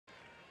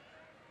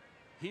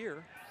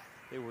Here,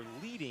 they were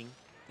leading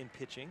in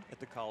pitching at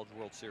the College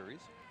World Series.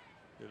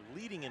 They're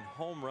leading in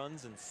home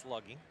runs and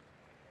slugging.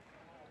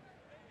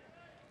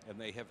 And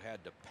they have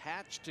had to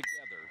patch together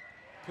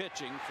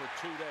pitching for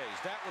 2 days.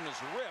 That one is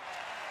ripped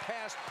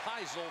past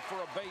Peisel for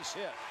a base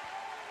hit.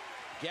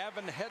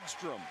 Gavin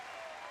Hedstrom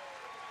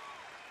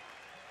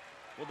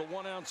with a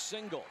 1-out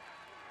single.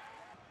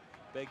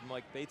 Begged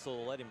Mike Batesel to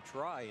let him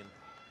try, and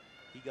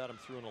he got him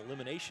through an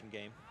elimination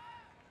game.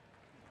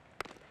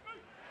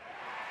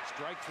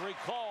 Strike 3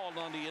 called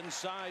on the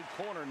inside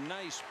corner.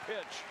 Nice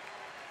pitch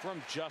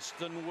from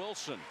Justin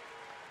Wilson.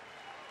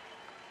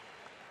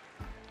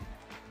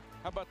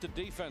 How about the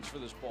defense for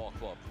this ball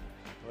club?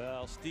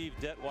 Well, Steve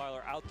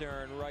Detwiler out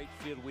there in right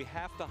field. We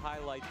have to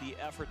highlight the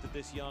effort that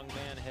this young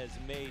man has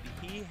made.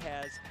 He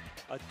has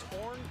a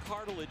torn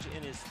cartilage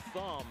in his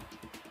thumb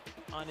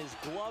on his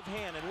glove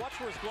hand, and watch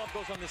where his glove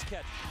goes on this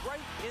catch, right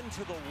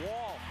into the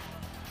wall.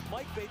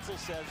 Mike Batesel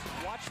says,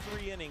 watch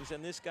 3 innings,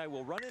 and this guy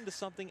will run into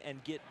something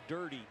and get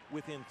dirty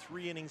within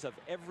 3 innings of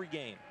every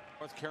game.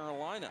 North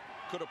Carolina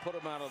could have put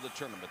them out of the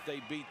tournament.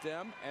 They beat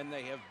them, and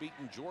they have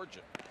beaten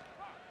Georgia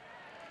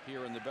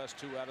here in the best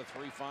 2 out of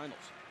 3 finals.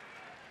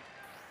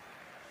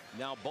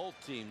 Now both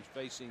teams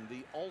facing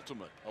the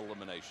ultimate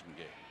elimination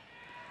game.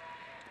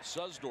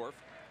 Susdorf,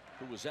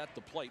 who was at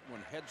the plate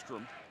when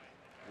Hedstrom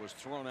was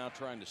thrown out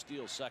trying to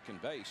steal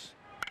second base,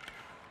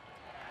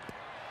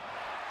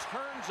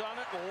 turns on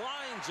it,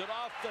 lines it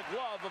off the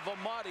glove of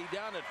Amati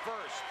down at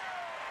first.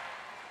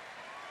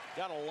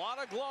 Got a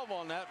lot of glove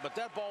on that, but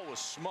that ball was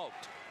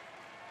smoked.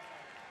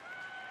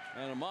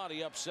 And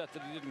Amati upset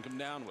that he didn't come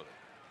down with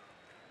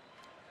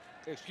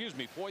it. Excuse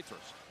me,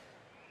 Poitras.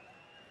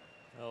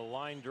 A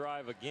line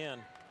drive again.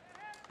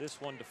 This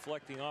one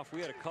deflecting off.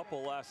 We had a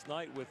couple last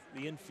night with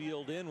the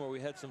infield in where we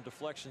had some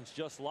deflections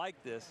just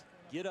like this.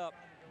 Get up.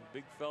 The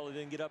big fella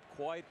didn't get up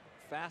quite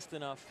fast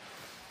enough.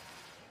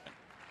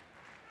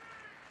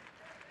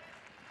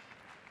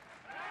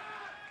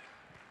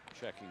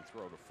 Checking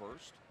throw to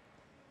first.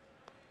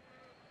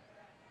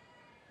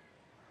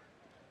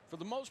 For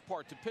the most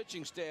part, the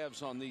pitching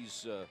staffs on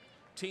these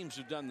teams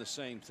have done the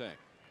same thing.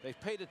 They've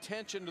paid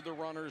attention to the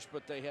runners,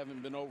 but they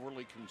haven't been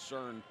overly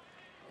concerned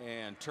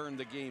and turned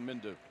the game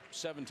into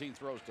 17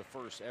 throws to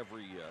first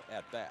every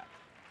at bat.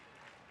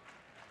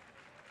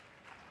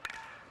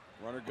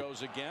 Runner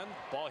goes again.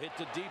 Ball hit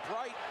to deep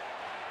right.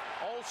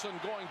 Olsen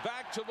going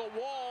back to the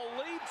wall,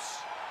 leaps,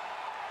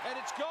 and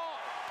it's gone.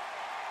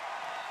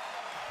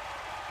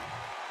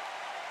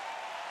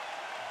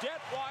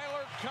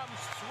 Detwiler comes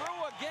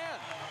through again.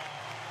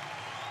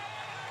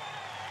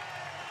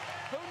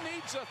 Who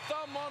needs a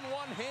thumb on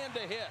one hand to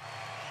hit?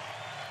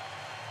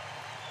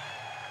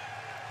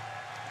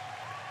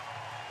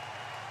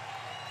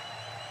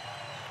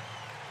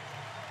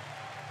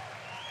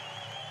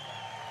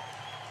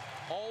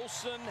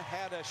 Olsen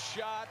had a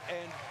shot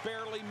and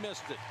barely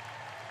missed it.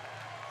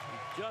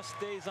 He just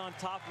stays on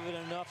top of it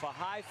enough. A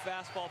high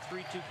fastball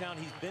 3-2 count.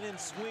 He's been in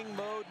swing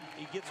mode.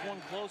 He gets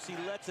one close. He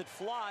lets it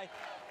fly.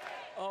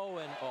 Oh,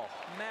 and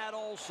Matt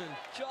Olsen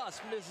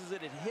just misses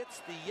it. It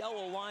hits the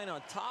yellow line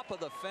on top of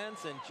the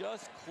fence and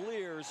just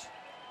clears.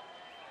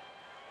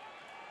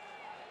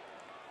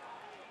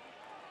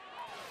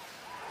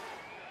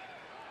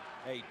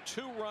 A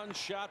 2-run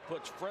shot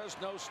puts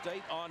Fresno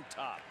State on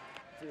top.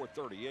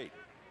 438.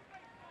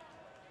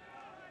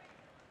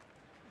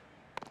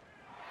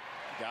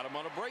 Got him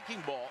on a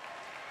breaking ball.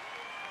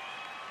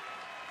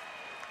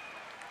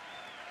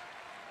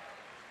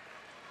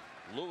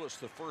 Lewis,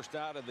 the first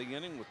out of the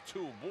inning with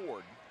 2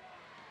 aboard.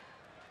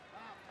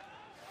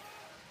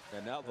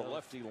 And now the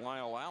lefty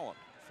Lyle Allen.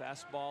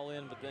 Fastball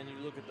in, but then you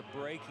look at the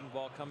breaking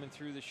ball coming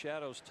through the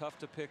shadows. Tough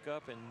to pick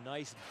up, and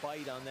nice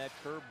bite on that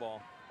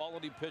curveball.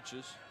 Quality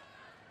pitches.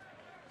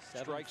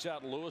 Strikes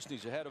out Lewis, and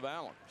he's ahead of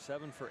Allen.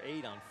 7 for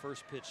 8 on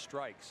first pitch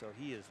strike, so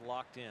he is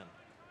locked in.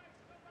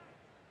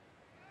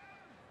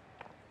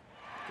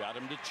 Got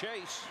him to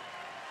chase.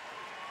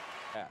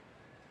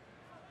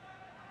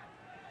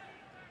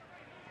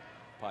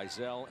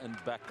 Peisel and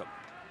Beckham,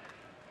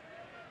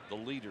 the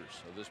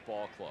leaders of this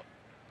ball club,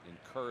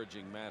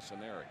 encouraging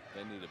Massaneri.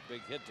 They need a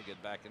big hit to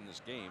get back in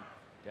this game.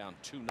 Down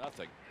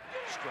 2-0.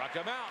 Struck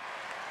him out.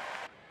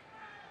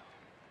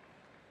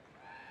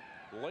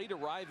 Late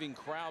arriving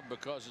crowd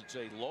because it's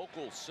a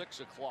local 6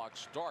 o'clock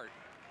start.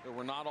 There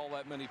were not all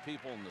that many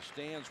people in the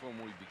stands when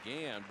we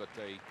began, but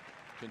they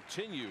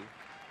continue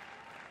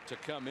to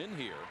come in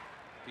here.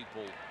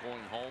 People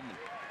going home and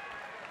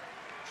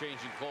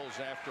changing clothes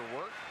after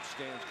work.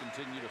 Stands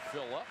continue to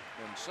fill up,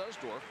 and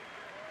Susdorf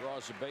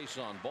draws a base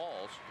on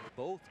balls.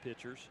 Both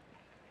pitchers.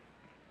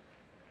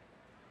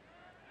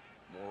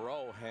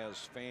 Moreau has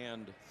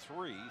fanned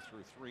 3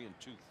 through 3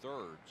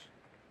 2/3.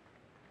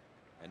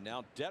 And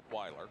now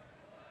Detwiler.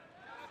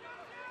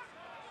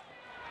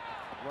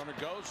 Runner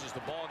goes as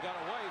the ball got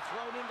away,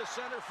 thrown into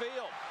center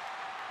field.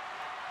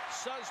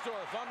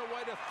 Susdorf on the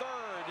way to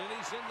third, and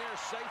he's in there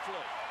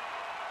safely.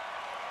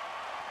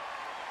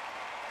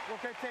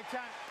 Okay, take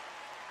time.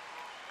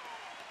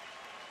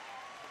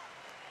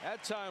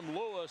 That time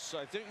Lewis,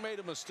 I think, made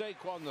a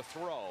mistake on the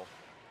throw.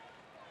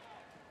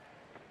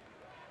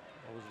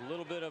 It was a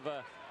little bit of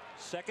a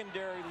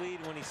secondary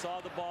lead when he saw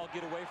the ball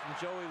get away from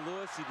Joey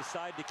Lewis. He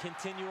decided to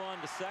continue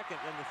on to second,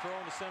 and the throw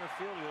into center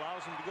field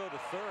allows him to go to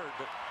third,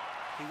 but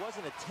he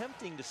wasn't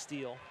attempting to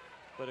steal,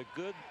 but a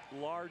good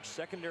large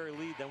secondary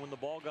lead. Then when the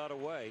ball got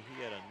away,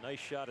 he had a nice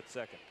shot at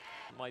second.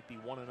 It might be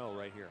 1-0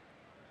 right here.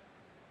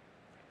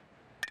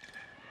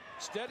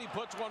 Steady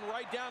puts one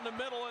right down the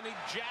middle, and he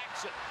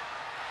jacks it.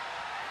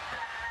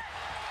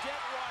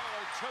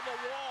 Detwiler to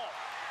the wall.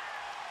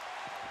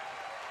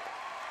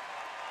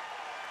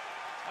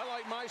 I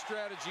like my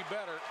strategy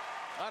better.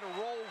 I'd have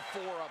rolled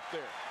 4 up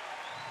there.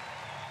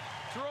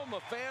 Threw him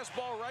a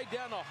fastball right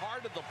down the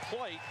heart of the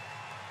plate.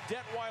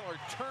 Detwiler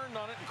turned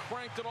on it and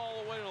cranked it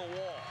all the way to the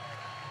wall.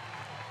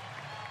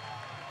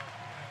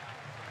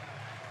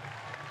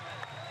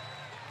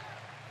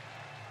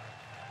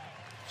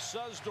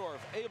 Susdorf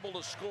able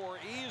to score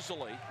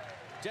easily.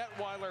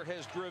 Detwiler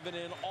has driven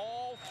in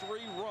all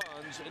 3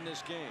 runs in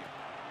this game.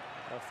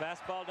 A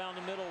fastball down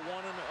the middle, 1-0.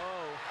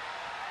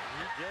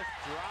 He just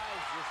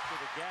drives this to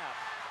the gap.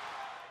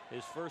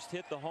 His first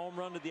hit, the home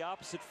run to the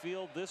opposite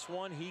field. This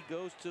one, he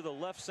goes to the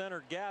left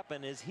center gap,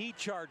 and as he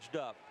charged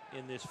up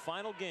in this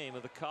final game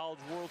of the College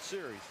World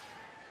Series,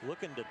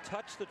 looking to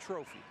touch the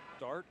trophy.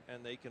 Start,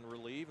 and they can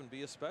relieve and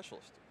be a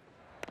specialist.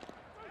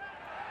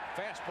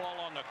 Fastball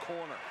on the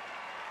corner.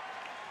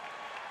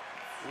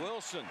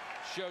 Wilson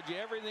showed you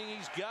everything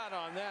he's got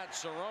on that.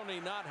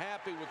 Cerrone not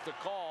happy with the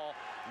call.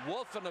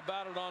 Wolfing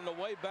about it on the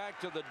way back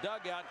to the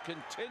dugout,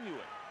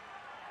 continuing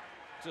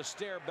to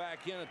stare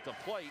back in at the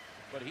plate,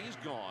 but he's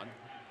gone.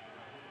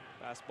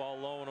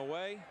 Fastball low and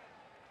away.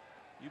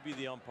 You be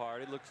the umpire.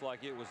 It looks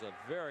like it was a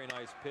very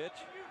nice pitch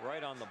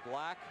right on the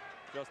black.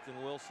 Justin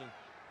Wilson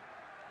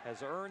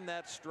has earned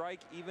that strike,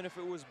 even if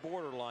it was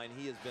borderline.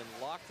 He has been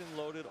locked and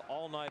loaded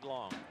all night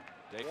long.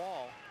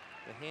 Wall,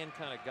 the hand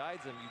kind of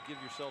guides him. You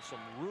give yourself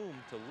some room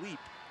to leap.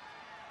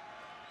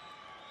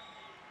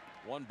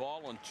 1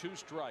 ball and 2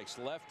 strikes.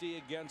 Lefty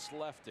against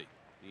lefty.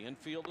 The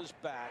infield is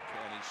back,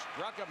 and he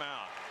struck him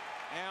out.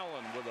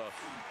 Allen with a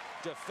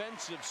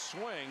defensive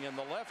swing, and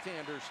the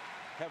left-handers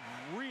have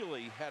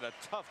really had a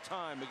tough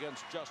time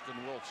against Justin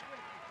Wilson.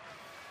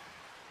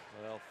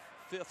 Well,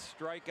 5th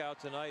strikeout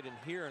tonight, and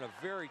here in a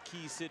very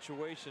key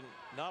situation,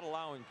 not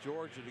allowing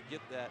Georgia to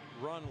get that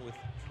run with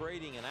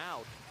trading an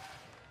out.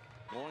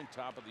 Going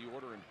top of the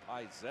order, and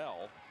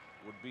Pizell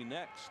would be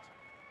next.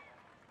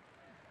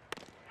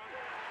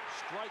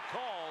 Strike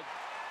called,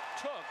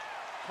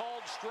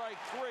 called strike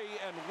 3,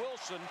 and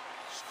Wilson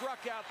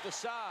struck out the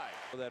side.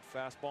 That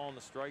fastball in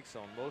the strike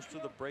zone. Most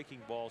of the breaking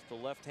balls to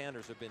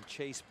left-handers have been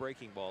chase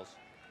breaking balls.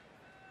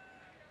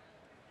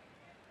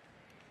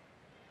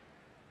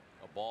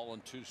 A ball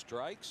and 2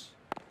 strikes.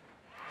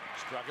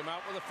 Struck him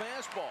out with a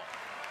fastball.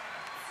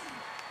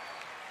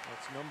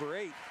 That's number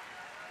 8.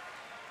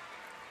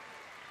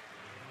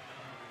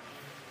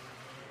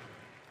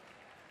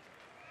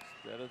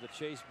 Instead of the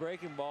chase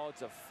breaking ball,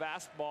 it's a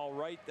fastball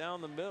right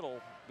down the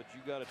middle, but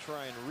you got to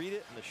try and read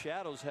it, and the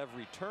shadows have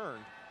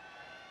returned.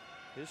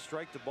 His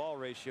strike to ball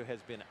ratio has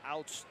been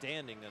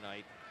outstanding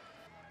tonight.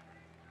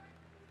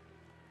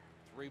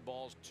 3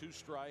 balls, 2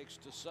 strikes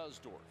to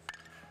Susdorf.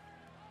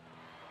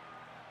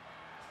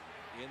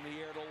 In the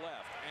air to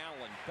left.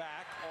 Allen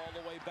back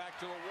all the way back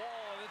to the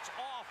wall, and it's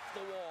off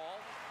the wall.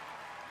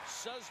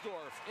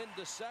 Susdorf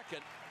into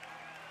second.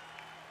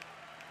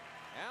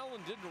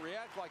 Allen didn't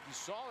react like he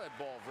saw that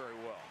ball very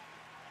well.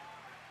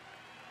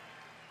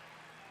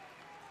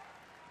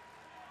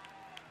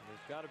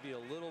 There's got to be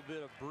a little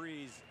bit of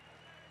breeze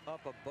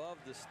up above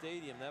the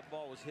stadium. That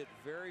ball was hit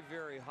very,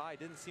 very high.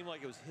 Didn't seem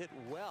like it was hit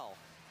well,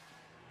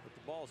 but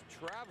the ball's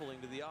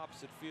traveling to the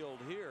opposite field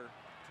here.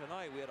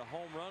 Tonight we had a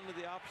home run to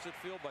the opposite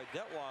field by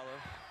Detwiler,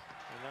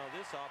 and now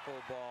this oppo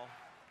ball.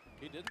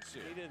 He didn't see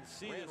it. He didn't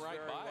see Ran this right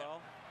very by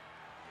well.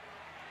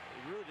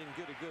 He really didn't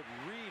get a good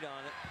read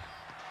on it.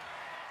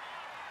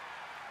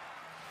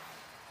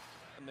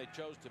 And they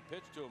chose to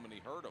pitch to him, and he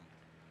hurt him.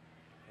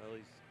 Well,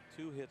 these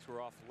 2 hits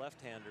were off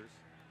left-handers.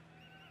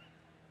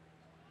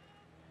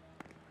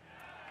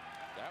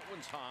 That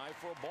one's high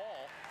for a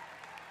ball.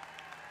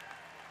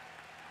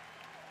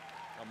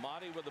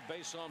 Amati with a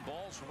base on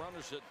balls,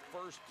 runners at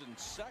first and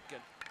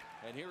second.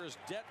 And here is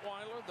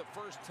Detwiler, the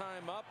first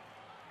time up.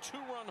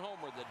 2-run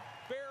homer that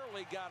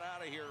barely got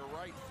out of here to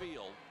right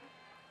field.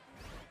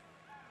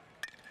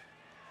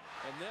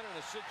 And then in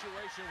a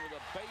situation with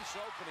a base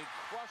opening,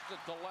 crushed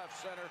it to left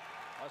center.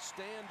 A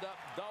stand-up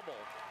double.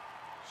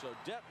 So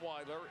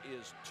Detwiler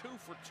is 2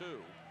 for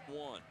 2.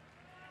 1.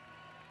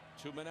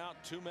 2 men out,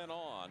 2 men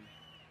on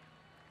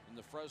in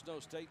the Fresno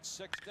State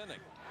 6th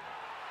inning.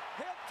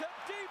 Hit to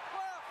deep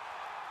left.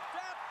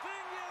 That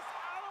thing is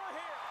out of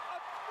here. A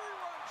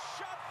 3-run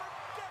shot for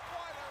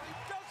Detwiler. He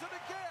does it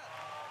again.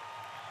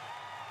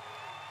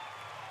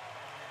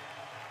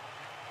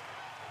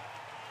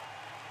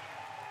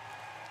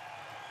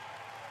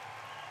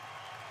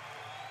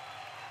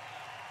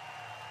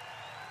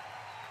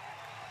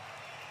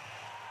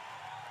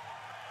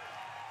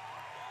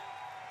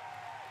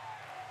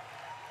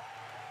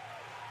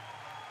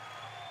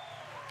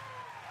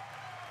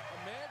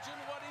 Imagine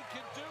what he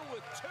could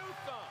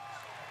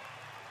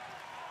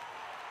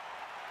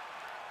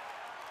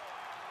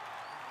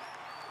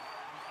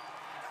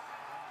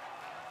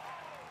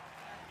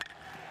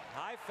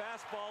High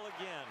fastball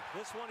again.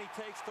 This one he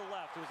takes to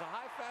left. It was a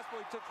high fastball.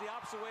 He took the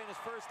opposite way in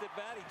his first at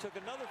bat. He took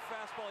another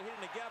fastball, hit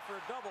in the gap for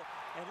a double.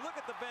 And look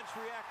at the bench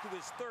react to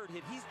his third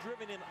hit. He's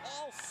driven in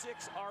all 6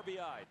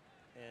 RBI.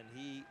 And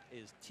he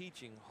is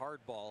teaching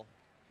hardball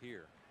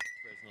here,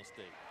 Fresno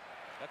State.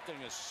 That thing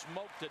is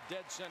smoked to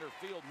dead center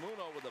field.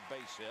 Muno with a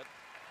base hit.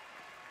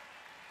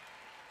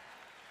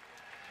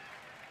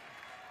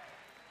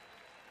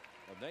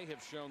 And they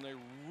have shown they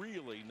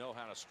really know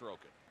how to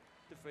stroke it.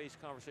 To face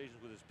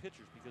conversations with his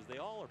pitchers because they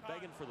all are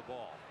begging for the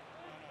ball.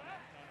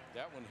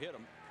 That one hit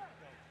him.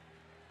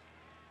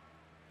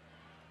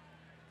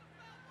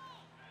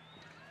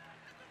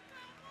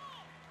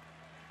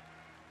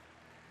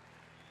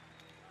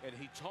 And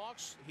he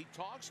talks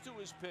to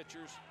his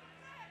pitchers,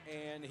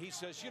 and he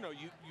says, you know,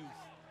 you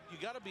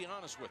got to be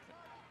honest with me.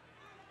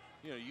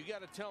 You know, you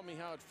got to tell me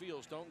how it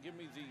feels. Don't give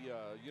me the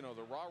you know,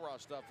 the rah-rah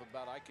stuff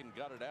about I can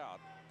gut it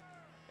out.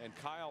 And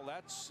Kyle,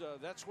 that's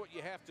what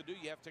you have to do.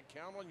 You have to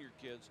count on your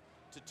kids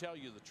to tell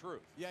you the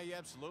truth. Yeah, you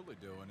absolutely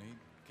do. And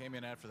he came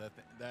in after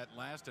that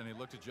last, and he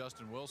looked at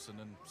Justin Wilson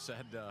and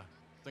said,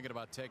 thinking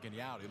about taking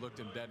you out. He looked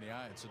him dead in the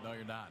eye and said, no,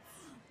 you're not.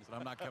 He said,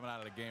 I'm not coming out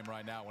of the game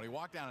right now. When he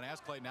walked down and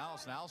asked Clayton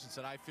Allison, Allison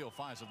said, I feel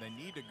fine. So they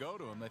need to go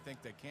to him. They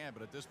think they can,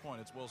 but at this point,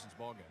 it's Wilson's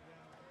ball game.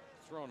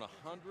 Thrown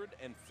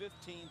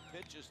 115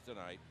 pitches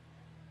tonight.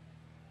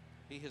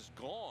 He has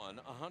gone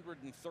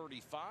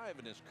 135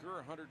 in his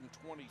career,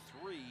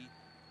 123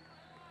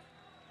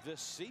 this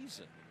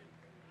season.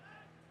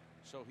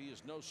 So he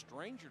is no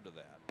stranger to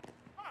that.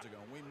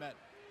 We met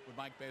with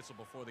Mike Basil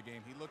before the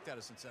game. He looked at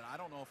us and said, I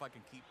don't know if I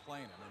can keep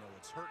playing him. You know,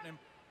 it's hurting him.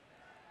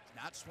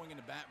 He's not swinging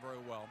the bat very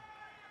well.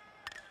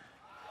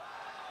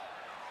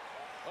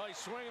 Well, he's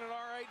swinging it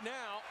all right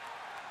now.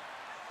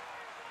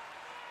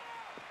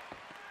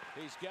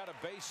 He's got a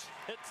base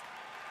hit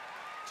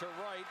to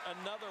right,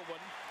 another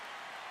one.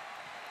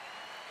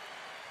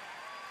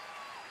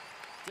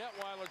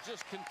 Detwiler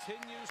just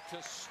continues to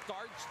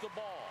starch the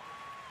ball.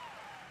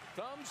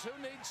 Thumbs, who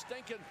needs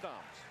stinking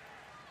thumbs?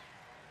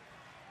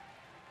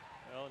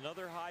 Well,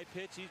 another high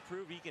pitch. He's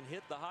proved he can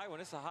hit the high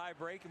one. It's a high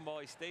breaking ball.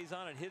 He stays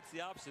on and hits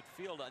the opposite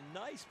field. A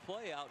nice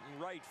play out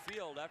in right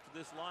field after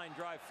this line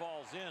drive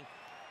falls in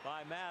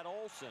by Matt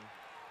Olson.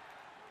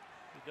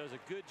 He does a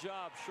good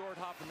job short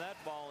hopping that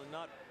ball and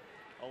not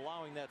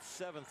allowing that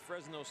 7th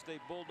Fresno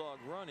State Bulldog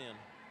run in.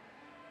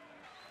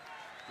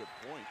 Good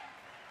point.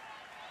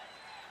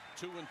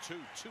 2-2, 2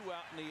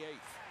 out in the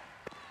 8th.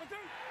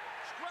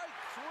 Strike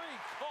 3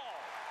 call.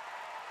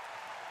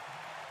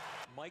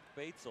 Mike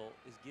Batesel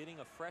is getting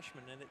a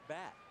freshman in at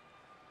bat.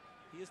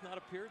 He has not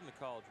appeared in the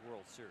College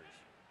World Series.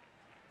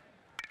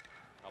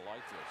 I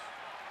like this.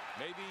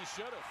 Maybe he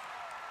should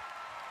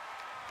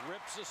have.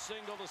 Rips a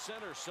single to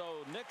center,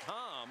 so Nick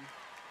Hom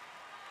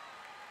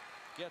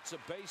gets a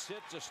base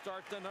hit to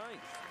start the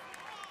 9th.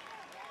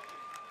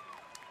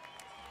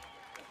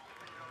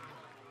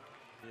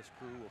 This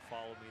crew will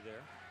follow me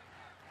there.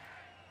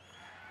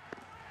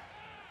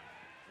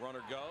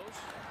 Runner goes.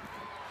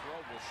 Throw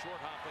will short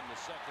hop into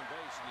second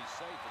base, and he's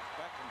safe. It's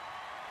Beckham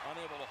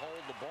unable to hold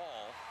the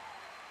ball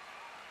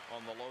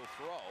on the low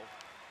throw.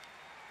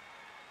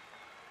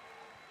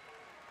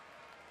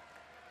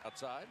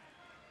 Outside.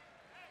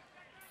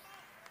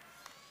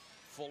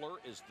 Fuller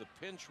is the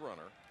pinch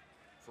runner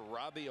for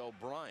Robbie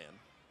O'Brien.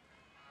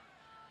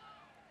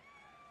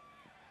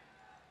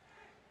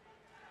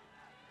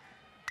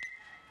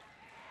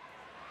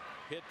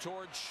 Hit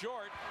towards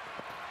short.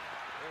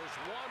 There's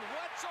one.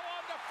 Wetzel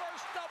on the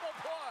first double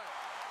play.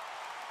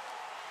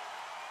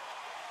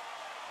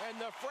 And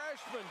the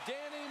freshman,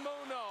 Danny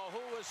Muno,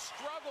 who has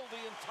struggled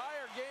the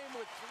entire game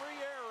with 3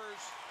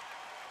 errors,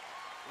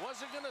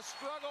 wasn't going to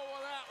struggle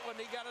with that when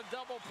he got a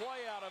double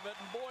play out of it.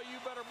 And boy, you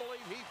better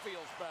believe he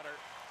feels better.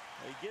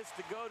 He gets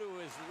to go to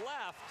his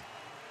left.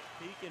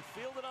 He can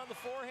field it on the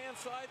forehand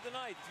side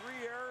tonight.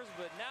 3 errors,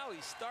 but now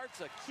he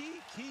starts a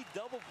key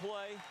double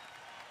play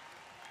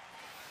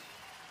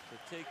to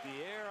take the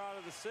air out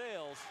of the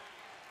sails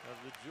of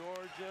the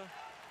Georgia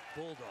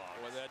Bulldogs.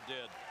 Boy, that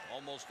did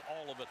almost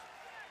all of it.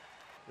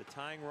 The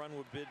tying run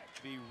would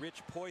be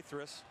Rich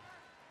Poitras,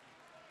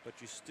 but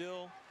you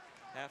still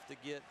have to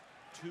get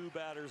 2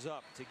 batters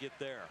up to get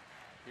there.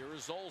 Here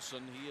is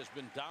Olson. He has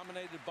been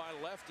dominated by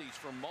lefties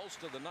for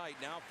most of the night.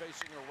 Now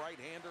facing a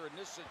right-hander in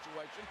this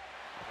situation.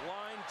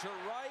 Line to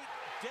right.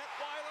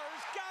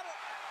 Detwiler's got it.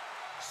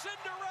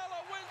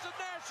 Cinderella wins a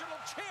national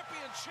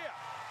championship.